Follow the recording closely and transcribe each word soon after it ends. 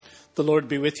The Lord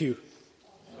be with you.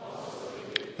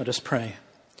 Let us pray.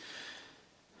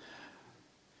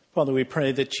 Father, we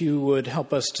pray that you would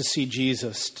help us to see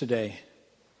Jesus today.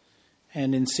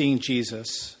 And in seeing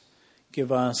Jesus,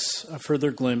 give us a further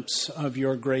glimpse of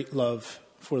your great love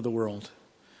for the world.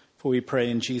 For we pray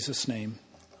in Jesus' name.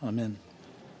 Amen.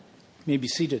 You may be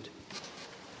seated.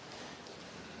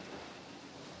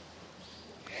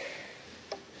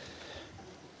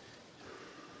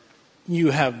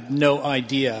 You have no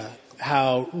idea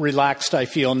how relaxed I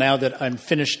feel now that I'm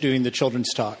finished doing the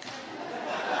children's talk.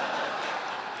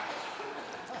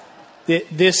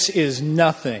 This is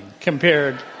nothing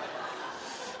compared.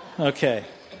 Okay.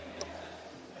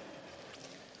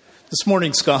 This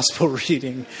morning's gospel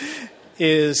reading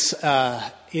is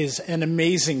an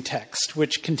amazing text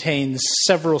which contains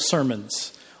several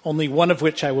sermons, only one of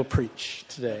which I will preach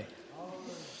today.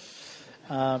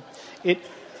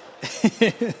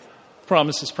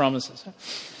 Promises.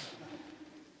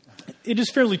 It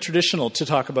is fairly traditional to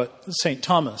talk about St.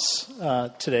 Thomas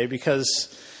today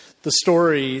because the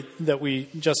story that we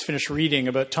just finished reading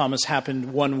about Thomas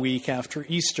happened 1 week after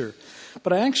Easter.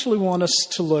 But I actually want us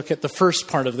to look at the first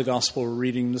part of the gospel we're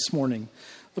reading this morning,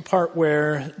 the part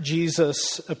where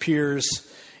Jesus appears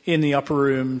in the upper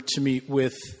room to meet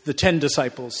with the 10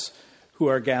 disciples who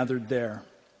are gathered there.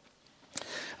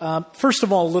 First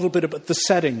of all, a little bit about the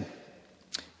setting.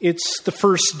 It's the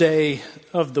first day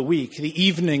of the week, the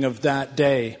evening of that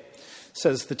day,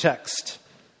 says the text.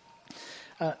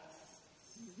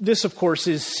 This, of course,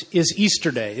 is Easter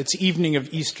Day. It's evening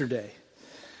of Easter Day.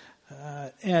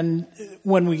 And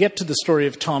when we get to the story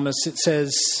of Thomas, it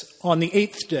says on the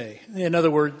 8th day. In other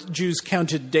words, Jews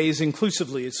counted days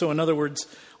inclusively. So in other words,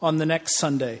 on the next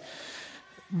Sunday.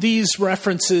 These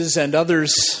references and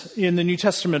others in the New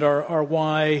Testament are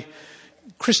why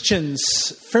Christians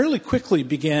fairly quickly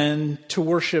began to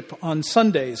worship on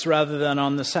Sundays rather than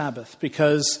on the Sabbath,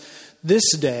 because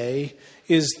this day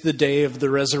is the day of the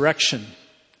resurrection.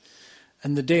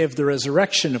 And the day of the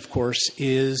resurrection, of course,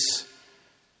 is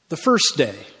the first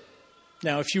day.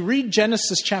 Now, if you read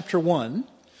Genesis chapter 1,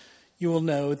 you will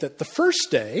know that the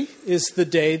first day is the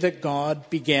day that God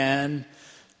began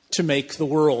to make the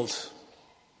world.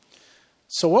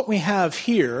 So what we have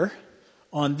here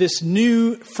on this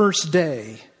new first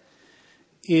day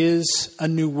is a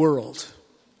new world.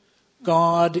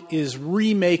 God is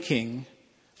remaking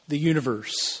the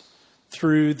universe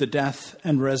through the death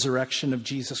and resurrection of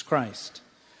Jesus Christ.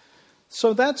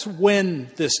 So that's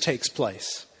when this takes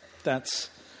place. That's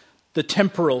the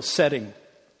temporal setting.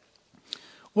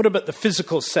 What about the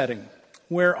physical setting?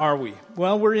 Where are we?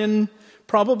 Well, we're in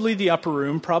probably the upper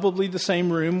room, probably the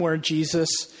same room where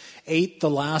Jesus ate the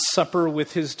Last Supper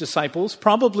with his disciples,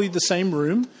 probably the same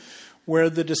room where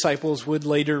the disciples would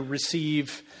later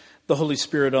receive the Holy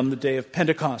Spirit on the day of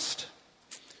Pentecost.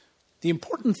 The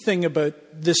important thing about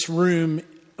this room,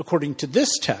 according to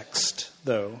this text,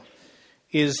 though,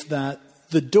 is that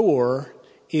the door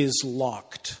is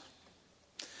locked.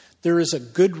 There is a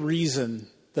good reason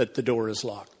that the door is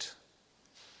locked.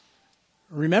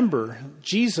 Remember,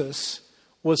 Jesus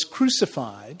was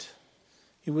crucified.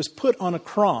 He was put on a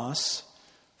cross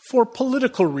for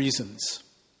political reasons.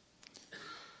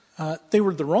 They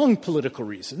were the wrong political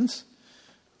reasons,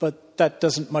 but that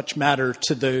doesn't much matter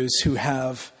to those who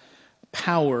have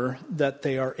power that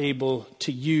they are able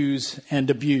to use and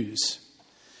abuse.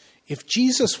 If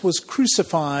Jesus was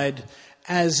crucified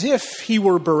as if he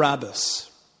were Barabbas,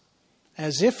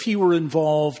 as if he were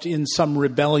involved in some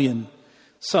rebellion,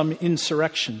 some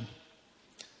insurrection,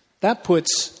 that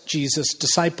puts Jesus'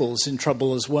 disciples in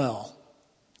trouble as well.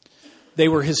 They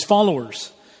were his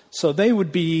followers, so they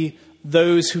would be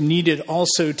those who needed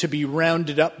also to be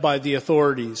rounded up by the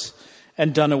authorities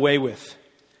and done away with.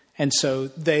 And so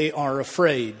they are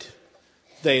afraid.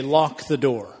 They lock the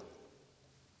door.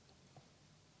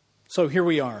 So here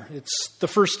we are. It's the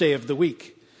first day of the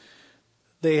week.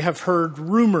 They have heard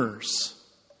rumors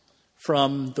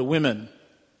from the women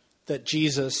that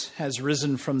Jesus has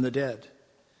risen from the dead.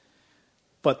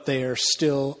 But they are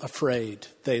still afraid.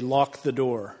 They lock the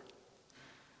door.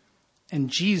 And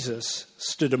Jesus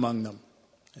stood among them,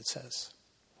 it says.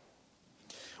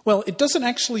 Well, it doesn't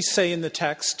actually say in the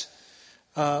text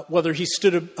whether he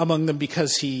stood among them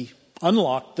because he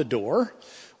unlocked the door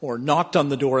or knocked on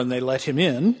the door and they let him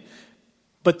in.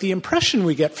 But the impression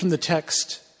we get from the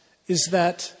text is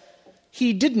that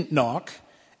he didn't knock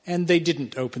and they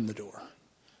didn't open the door.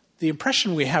 The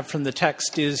impression we have from the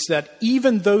text is that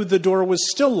even though the door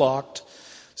was still locked,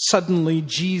 suddenly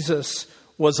Jesus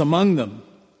was among them.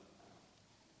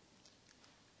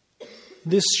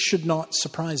 This should not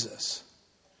surprise us.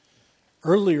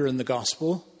 Earlier in the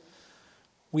gospel,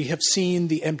 we have seen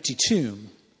the empty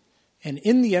tomb. And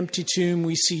in the empty tomb,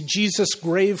 we see Jesus'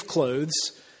 grave clothes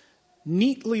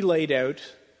neatly laid out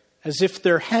as if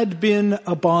there had been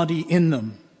a body in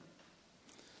them.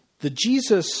 The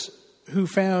Jesus who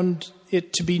found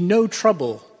it to be no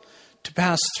trouble to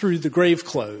pass through the grave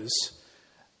clothes,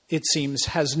 it seems,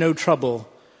 has no trouble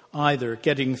either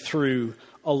getting through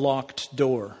a locked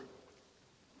door.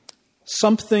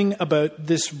 Something about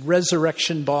this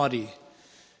resurrection body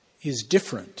is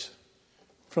different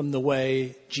from the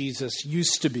way Jesus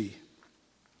used to be.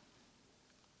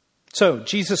 So,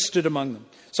 Jesus stood among them.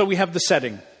 So we have the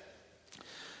setting.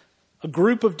 A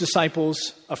group of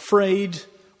disciples afraid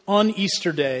on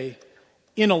Easter Day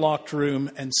in a locked room,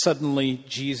 and suddenly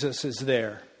Jesus is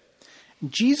there.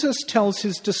 Jesus tells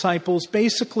his disciples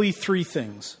basically three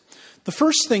things. The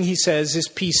first thing he says is,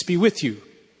 "Peace be with you."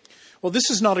 Well, this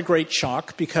is not a great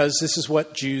shock because this is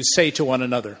what Jews say to one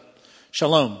another.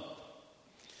 Shalom.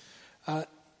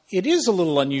 It is a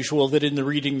little unusual that in the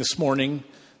reading this morning,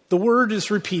 the word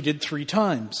is repeated 3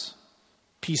 times.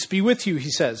 Peace be with you, he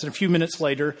says. And a few minutes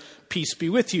later, peace be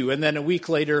with you. And then a week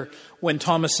later, when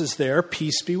Thomas is there,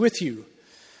 peace be with you.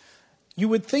 You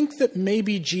would think that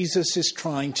maybe Jesus is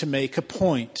trying to make a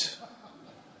point.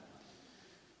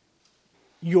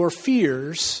 Your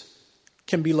fears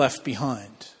can be left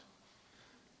behind.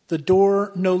 The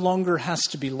door no longer has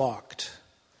to be locked.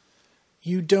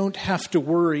 You don't have to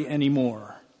worry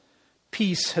anymore.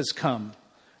 Peace has come.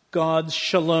 God's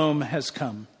shalom has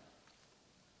come.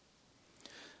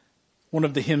 One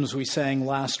of the hymns we sang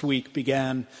last week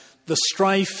began, "The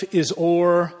strife is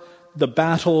o'er, the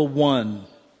battle won."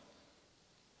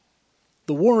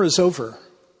 The war is over.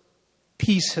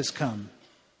 Peace has come.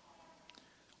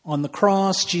 On the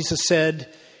cross, Jesus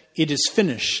said, "It is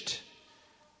finished.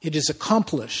 It is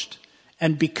accomplished."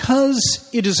 And because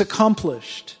it is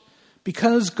accomplished,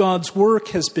 because God's work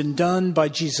has been done by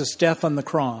Jesus' death on the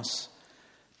cross,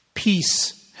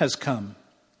 peace has come.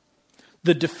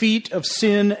 The defeat of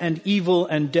sin and evil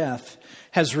and death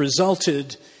has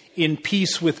resulted in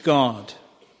peace with God.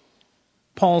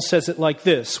 Paul says it like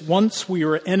this: "Once we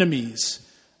were enemies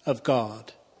of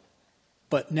God,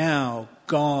 but now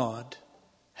God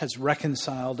has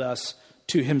reconciled us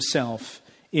to himself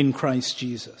in Christ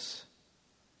Jesus."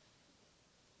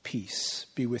 Peace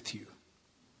be with you.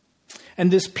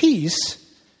 And this peace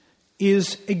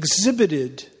is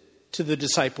exhibited to the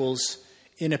disciples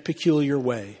in a peculiar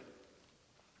way.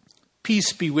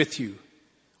 Peace be with you.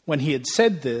 When he had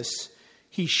said this,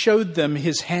 he showed them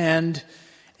his hand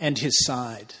and his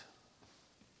side.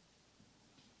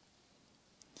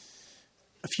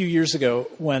 A few years ago,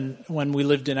 when we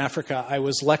lived in Africa, I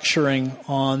was lecturing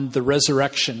on the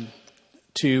resurrection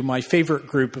to my favorite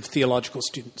group of theological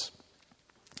students.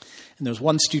 And there was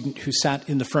one student who sat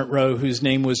in the front row whose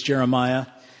name was Jeremiah,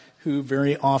 who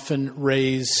very often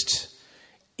raised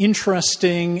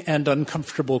interesting and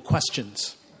uncomfortable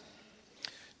questions.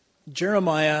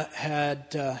 Jeremiah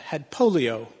had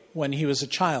polio when he was a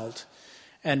child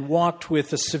and walked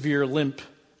with a severe limp.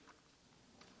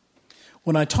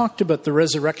 When I talked about the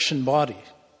resurrection body,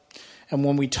 and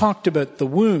when we talked about the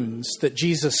wounds that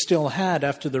Jesus still had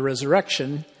after the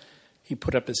resurrection, he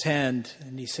put up his hand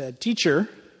and he said, "Teacher,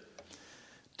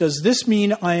 does this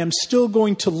mean I am still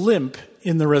going to limp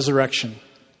in the resurrection?"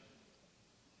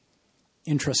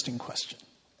 Interesting question.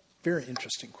 Very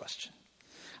interesting question.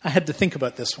 I had to think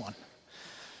about this one.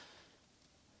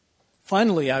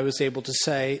 Finally, I was able to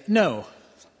say, no.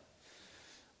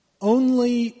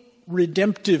 Only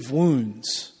redemptive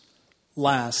wounds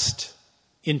last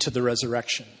into the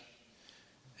resurrection.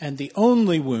 And the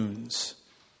only wounds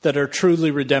that are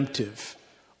truly redemptive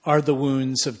are the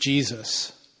wounds of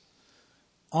Jesus.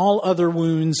 All other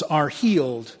wounds are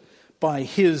healed by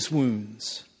his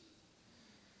wounds.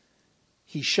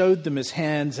 He showed them his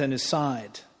hands and his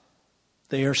side.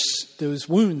 Those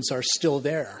wounds are still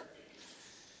there.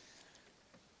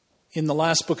 In the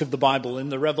last book of the Bible, in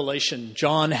the Revelation,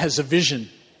 John has a vision.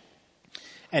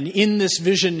 And in this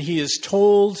vision, he is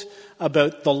told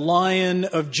about the Lion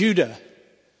of Judah.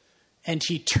 And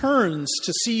he turns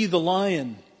to see the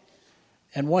lion.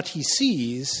 And what he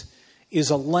sees is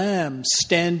a lamb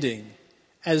standing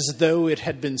as though it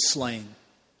had been slain.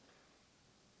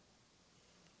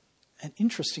 An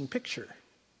interesting picture.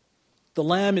 The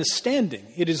lamb is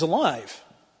standing. It is alive.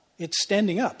 It's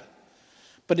standing up.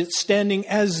 But it's standing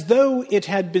as though it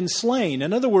had been slain.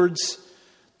 In other words,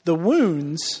 the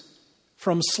wounds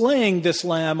from slaying this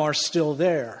lamb are still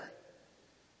there.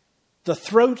 The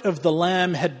throat of the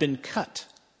lamb had been cut.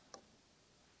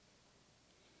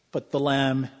 But the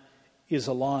lamb is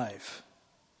alive.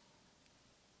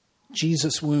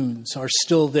 Jesus' wounds are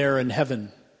still there in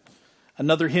heaven.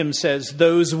 Another hymn says,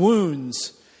 those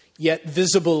wounds yet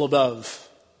visible above.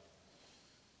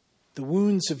 The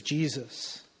wounds of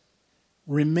Jesus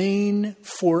remain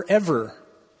forever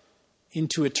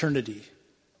into eternity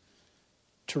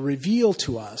to reveal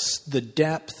to us the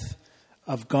depth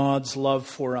of God's love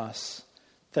for us,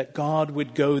 that God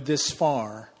would go this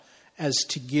far as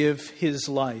to give his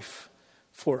life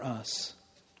for us.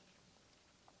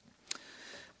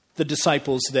 The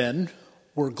disciples then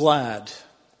were glad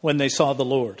when they saw the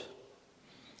Lord.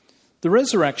 The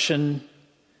resurrection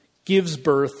gives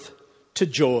birth to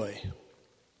joy.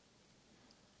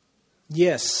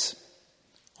 Yes,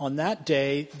 on that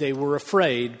day they were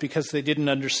afraid because they didn't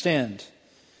understand.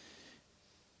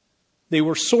 They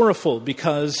were sorrowful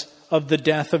because of the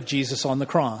death of Jesus on the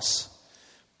cross.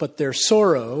 But their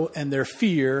sorrow and their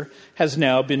fear has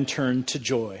now been turned to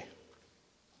joy.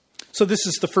 So this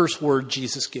is the first word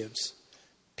Jesus gives.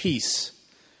 Peace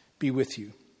be with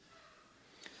you.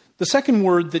 The second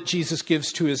word that Jesus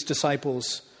gives to his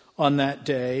disciples on that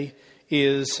day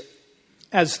is,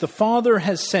 as the Father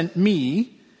has sent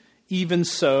me, even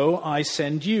so I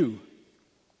send you.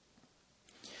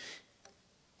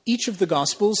 Each of the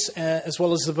Gospels, as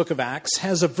well as the book of Acts,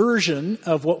 has a version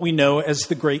of what we know as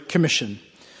the Great Commission.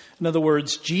 In other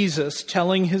words, Jesus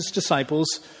telling his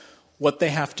disciples what they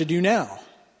have to do now.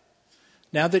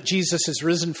 Now that Jesus has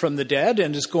risen from the dead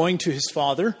and is going to his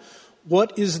Father,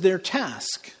 what is their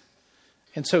task?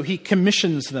 And so he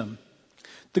commissions them.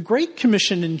 The Great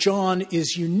Commission in John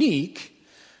is unique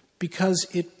because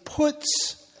it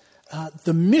puts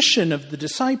the mission of the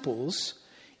disciples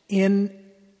in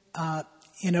a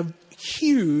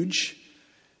huge,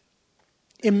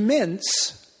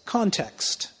 immense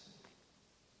context.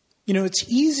 You know, it's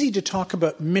easy to talk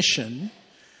about mission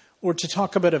or to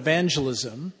talk about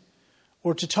evangelism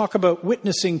or to talk about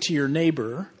witnessing to your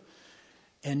neighbor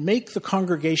and make the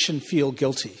congregation feel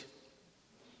guilty.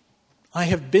 I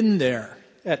have been there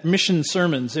at mission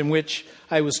sermons in which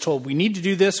I was told, we need to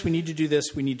do this, we need to do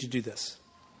this, we need to do this.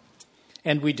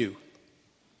 And we do.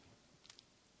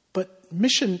 But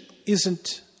mission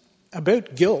isn't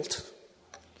about guilt.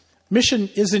 Mission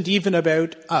isn't even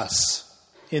about us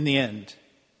in the end.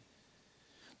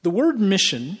 The word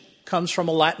mission comes from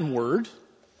a Latin word,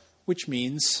 which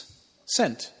means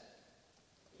sent.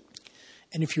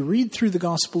 And if you read through the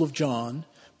Gospel of John,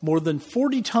 more than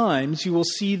 40 times you will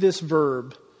see this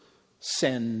verb,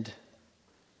 send.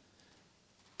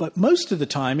 But most of the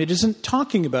time it isn't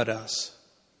talking about us.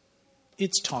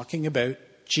 It's talking about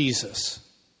Jesus.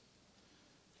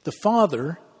 The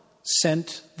Father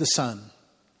sent the Son.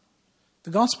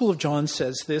 The Gospel of John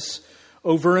says this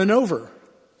over and over.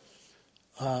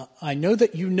 I know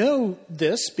that you know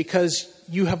this because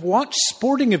you have watched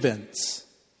sporting events.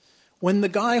 When the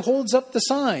guy holds up the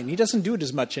sign, he doesn't do it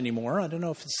as much anymore. I don't know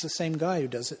if it's the same guy who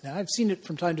does it now. I've seen it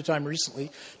from time to time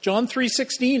recently. John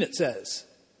 3:16 it says.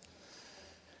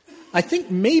 I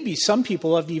think maybe some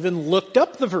people have even looked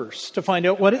up the verse to find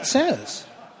out what it says.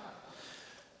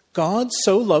 God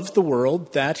so loved the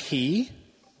world that he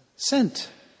sent.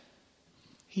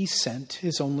 He sent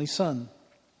his only Son.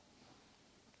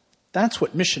 That's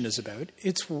what mission is about.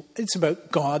 It's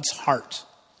about God's heart.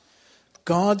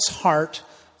 God's heart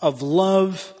of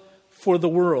love for the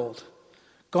world.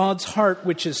 God's heart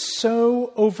which is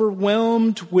so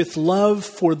overwhelmed with love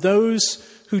for those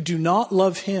who do not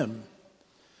love him.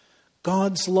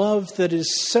 God's love that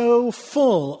is so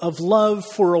full of love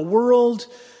for a world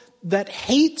that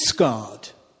hates God,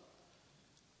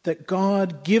 that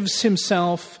God gives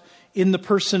himself in the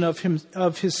person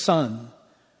of his Son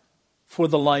for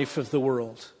the life of the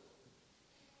world.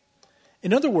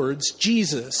 In other words,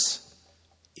 Jesus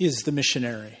is the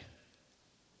missionary.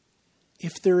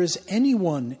 If there is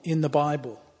anyone in the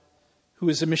Bible who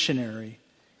is a missionary,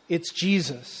 it's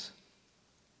Jesus.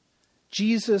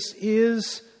 Jesus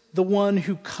is the one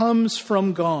who comes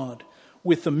from God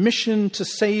with a mission to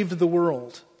save the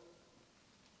world.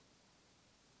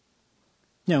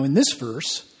 Now, in this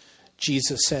verse,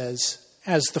 Jesus says,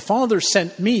 as the Father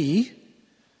sent me,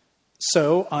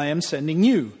 so I am sending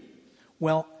you.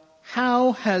 Well,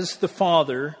 how has the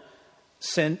Father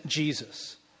sent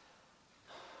Jesus?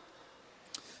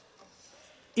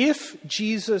 If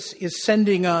Jesus is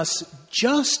sending us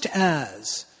just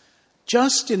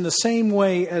in the same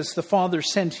way as the Father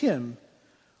sent him,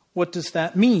 what does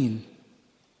that mean?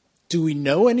 Do we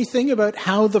know anything about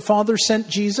how the Father sent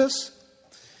Jesus?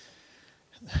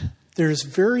 There's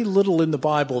very little in the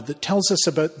Bible that tells us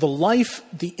about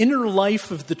the inner life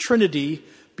of the Trinity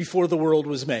before the world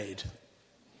was made.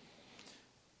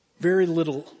 Very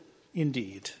little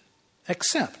indeed,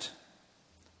 except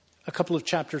a couple of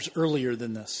chapters earlier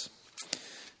than this.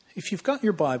 If you've got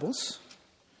your Bibles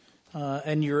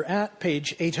and you're at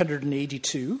page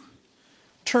 882,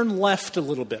 turn left a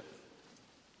little bit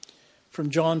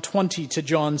from John 20 to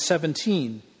John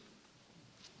 17.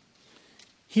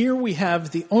 Here we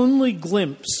have the only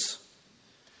glimpse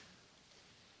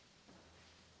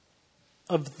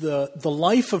of the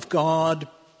life of God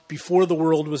before the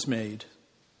world was made.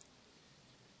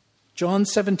 John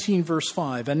 17, verse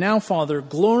 5, "And now, Father,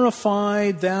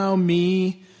 glorify thou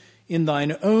me in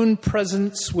thine own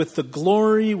presence with the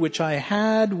glory which I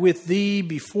had with thee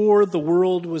before the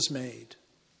world was made."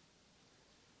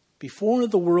 Before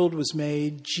the world was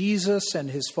made, Jesus and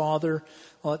his Father,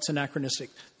 well, it's anachronistic,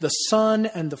 the Son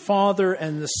and the Father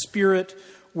and the Spirit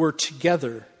were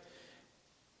together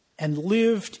and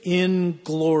lived in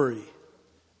glory.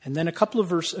 And then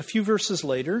a few verses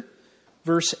later,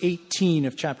 verse 18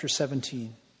 of chapter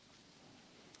 17.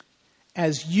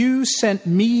 "As you sent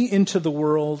me into the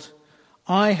world,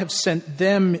 I have sent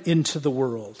them into the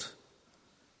world.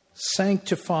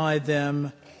 Sanctify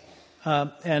them,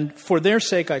 and for their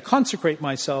sake I consecrate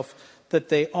myself, that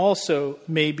they also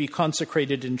may be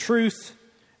consecrated in truth."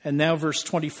 And now verse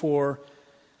 24,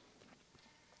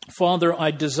 "Father,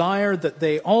 I desire that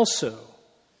they also,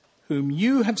 whom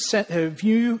you have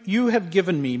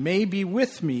given me, may be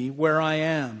with me where I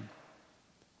am."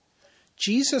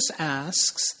 Jesus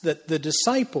asks that the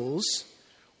disciples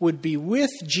would be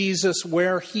with Jesus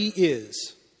where he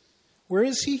is. Where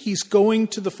is he? He's going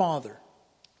to the Father.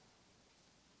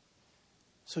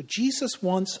 So Jesus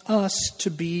wants us to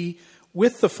be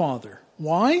with the Father.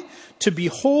 Why? "To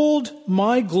behold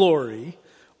my glory,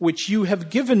 which you have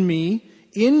given me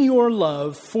in your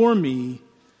love for me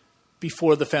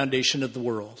before the foundation of the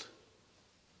world."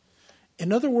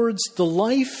 In other words, the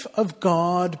life of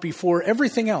God before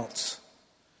everything else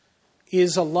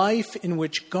is a life in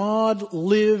which God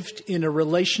lived in a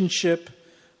relationship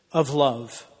of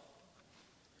love.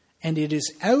 And it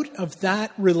is out of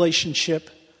that relationship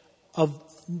of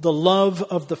the love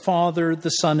of the Father, the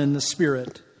Son, and the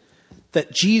Spirit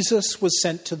that Jesus was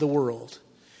sent to the world.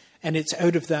 And it's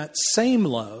out of that same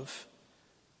love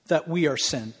that we are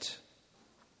sent.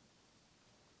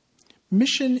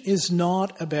 Mission is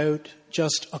not about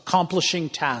just accomplishing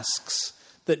tasks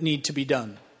that need to be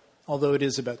done, although it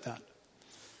is about that.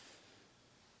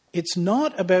 It's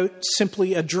not about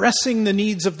simply addressing the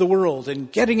needs of the world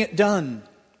and getting it done,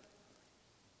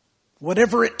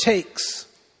 whatever it takes.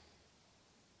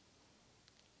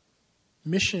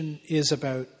 Mission is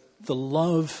about the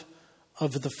love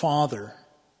of the Father,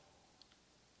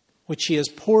 which he has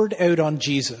poured out on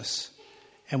Jesus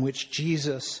and which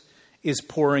Jesus is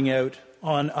pouring out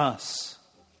on us.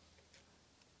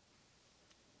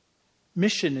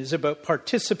 Mission is about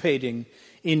participating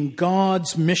in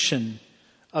God's mission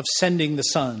of sending the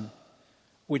Son,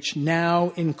 which now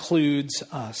includes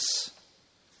us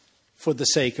for the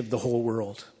sake of the whole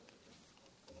world.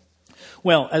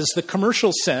 Well, as the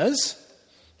commercial says,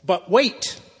 but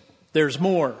wait, there's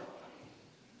more.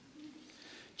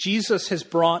 Jesus has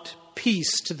brought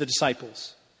peace to the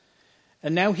disciples.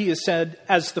 And now he has said,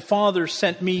 "As the Father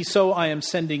sent me, so I am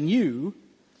sending you."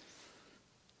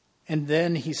 And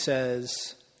then he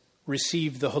says,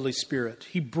 "Receive the Holy Spirit."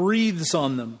 He breathes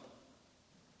on them.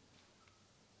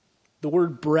 The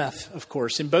word breath, of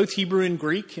course, in both Hebrew and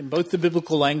Greek, in both the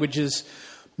biblical languages,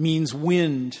 means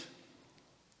wind.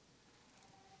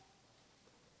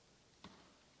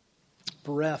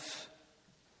 Breath,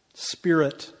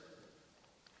 spirit.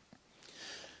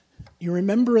 You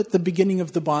remember at the beginning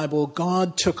of the Bible,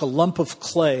 God took a lump of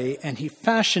clay and he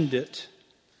fashioned it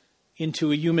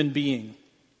into a human being.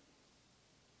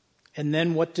 And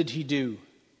then what did he do?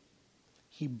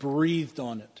 He breathed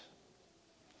on it.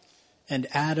 And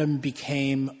Adam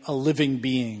became a living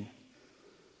being.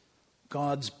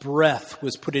 God's breath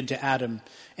was put into Adam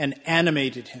and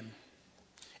animated him.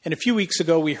 And a few weeks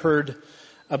ago we heard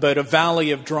about a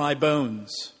valley of dry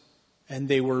bones, and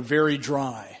they were very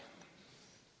dry.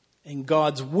 And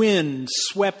God's wind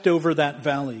swept over that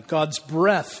valley. God's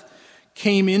breath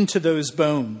came into those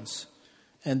bones,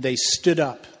 and they stood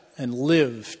up and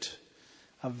lived,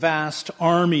 a vast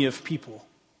army of people.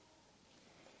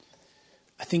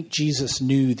 I think Jesus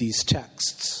knew these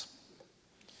texts.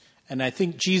 And I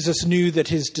think Jesus knew that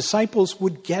his disciples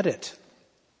would get it.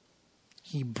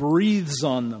 He breathes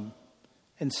on them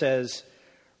and says,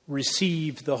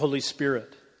 "Receive the Holy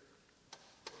Spirit."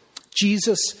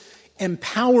 Jesus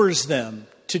empowers them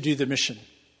to do the mission.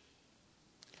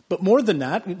 But more than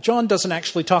that, John doesn't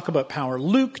actually talk about power.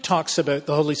 Luke talks about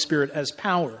the Holy Spirit as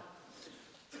power.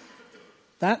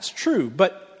 That's true,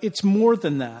 but it's more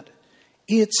than that.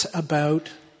 It's about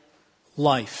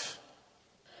life.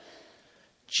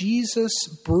 Jesus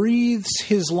breathes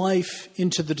his life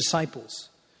into the disciples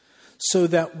so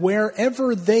that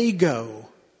wherever they go,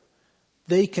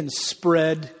 they can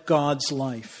spread God's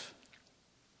life.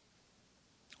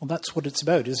 Well, that's what it's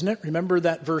about, isn't it? Remember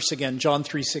that verse again, John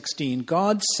 3:16.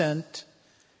 God sent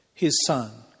his Son.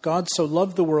 God so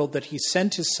loved the world that he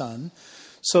sent his Son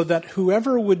so that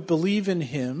whoever would believe in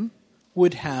him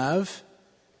would have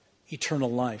eternal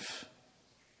life.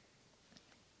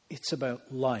 It's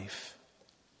about life.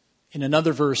 In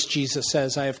another verse, Jesus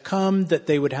says, I have come that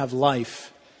they would have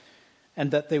life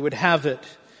and that they would have it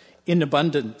in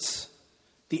abundance.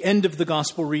 The end of the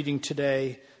gospel reading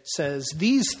today says,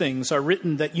 these things are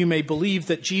written that you may believe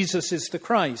that Jesus is the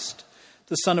Christ,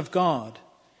 the Son of God,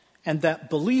 and that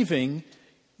believing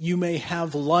you may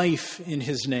have life in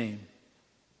his name.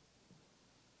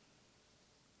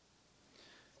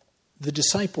 The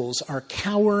disciples are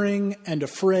cowering and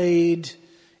afraid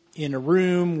in a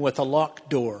room with a locked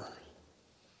door.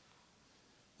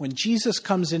 When Jesus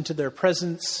comes into their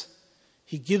presence,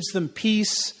 he gives them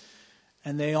peace,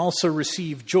 and they also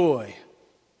receive joy.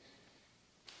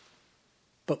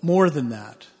 But more than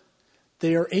that,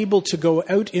 they are able to go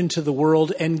out into the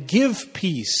world and give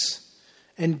peace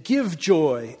and give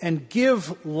joy and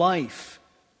give life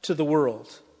to the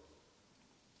world.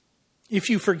 If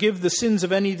you forgive the sins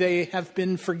of any, they have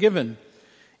been forgiven.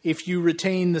 If you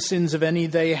retain the sins of any,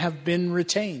 they have been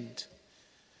retained.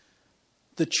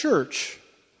 The church,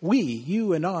 we,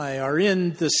 you and I, are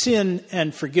in the sin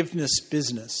and forgiveness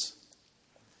business.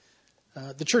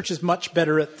 The church is much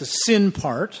better at the sin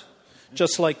part,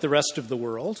 just like the rest of the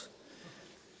world.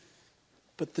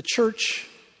 But the church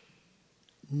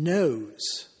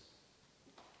knows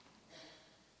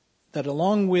that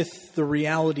along with the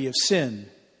reality of sin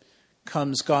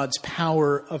comes God's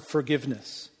power of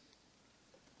forgiveness.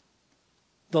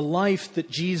 The life that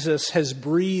Jesus has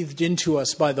breathed into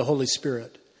us by the Holy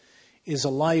Spirit is a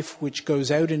life which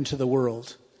goes out into the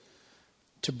world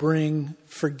to bring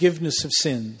forgiveness of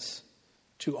sins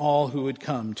to all who would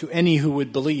come, to any who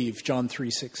would believe, John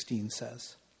 3:16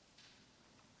 says.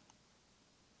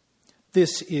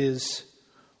 This is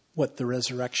what the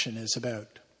resurrection is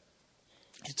about.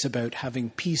 It's about having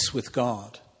peace with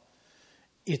God.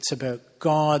 It's about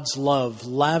God's love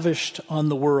lavished on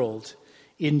the world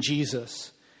in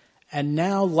Jesus, and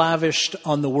now lavished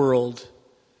on the world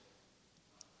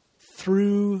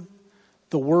through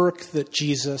the work that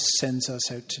Jesus sends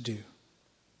us out to do.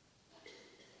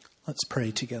 Let's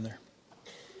pray together.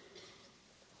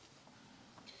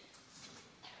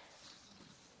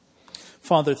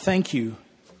 Father, thank you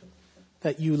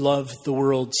that you love the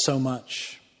world so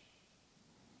much,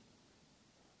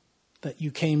 that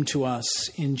you came to us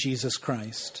in Jesus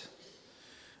Christ.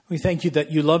 We thank you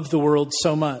that you love the world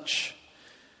so much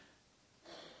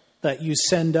that you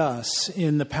send us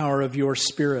in the power of your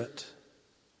Spirit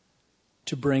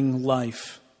to bring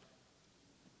life.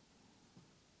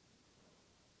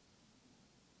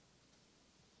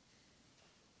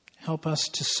 Help us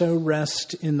to so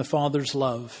rest in the Father's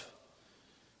love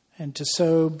and to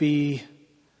so be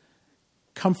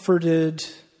comforted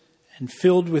and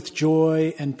filled with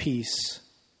joy and peace,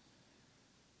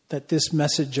 that this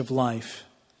message of life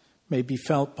may be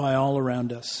felt by all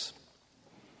around us.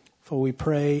 For we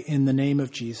pray in the name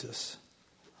of Jesus.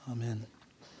 Amen.